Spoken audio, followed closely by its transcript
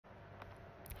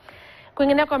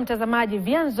Kwingineko mtazamaji,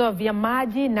 vyanzo vya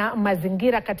maji na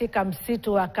mazingira katika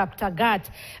msitu wa Kaptagat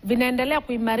vinaendelea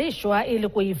kuimarishwa ili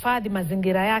kuhifadhi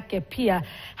mazingira yake. Pia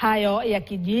hayo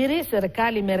yakijiri,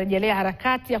 serikali imerejelea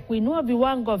harakati ya kuinua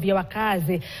viwango vya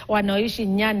wakazi wanaoishi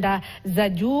nyanda za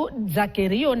juu za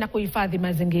Kerio na kuhifadhi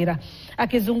mazingira.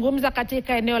 Akizungumza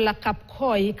katika eneo la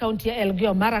Kapkoi, kaunti ya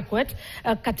Elgeyo Marakwet,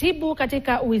 katibu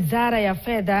katika Wizara ya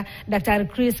Fedha Dr.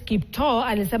 Chris Kipto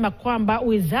alisema kwamba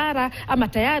wizara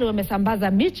tayari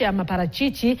wamesambaza miche ya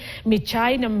maparachichi,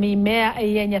 michai na mimea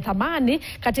yenye thamani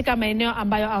katika maeneo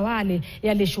ambayo awali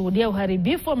yalishuhudia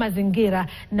uharibifu wa mazingira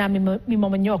na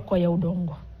mimomonyoko ya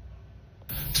udongo.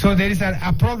 So there is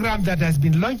a program that has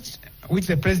been launched, which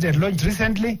the president launched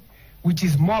recently, which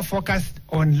is more focused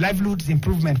on livelihoods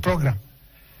improvement program.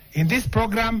 In this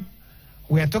program,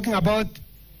 we are talking about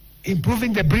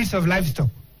improving the breeds of livestock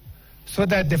so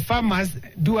that the farmers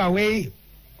do away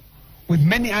with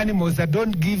many animals that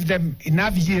don't give them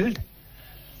enough yield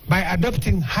by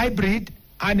adopting hybrid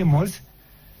animals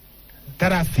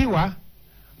that are fewer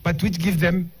but which give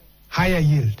them higher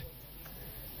yield.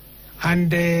 And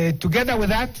together with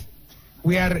that,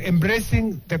 we are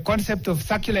embracing the concept of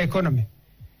circular economy,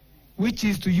 which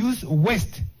is to use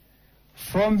waste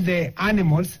from the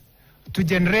animals to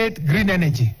generate green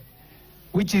energy,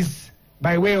 which is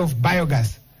by way of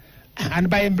biogas. And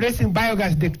by embracing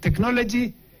biogas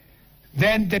technology,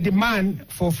 then the demand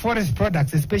for forest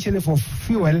products, especially for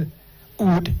fuel,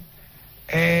 wood,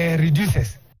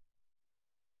 reduces.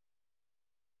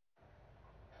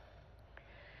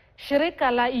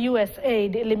 Shirika la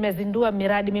USAID limezindua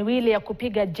miradi miwili ya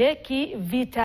kupiga jeki vita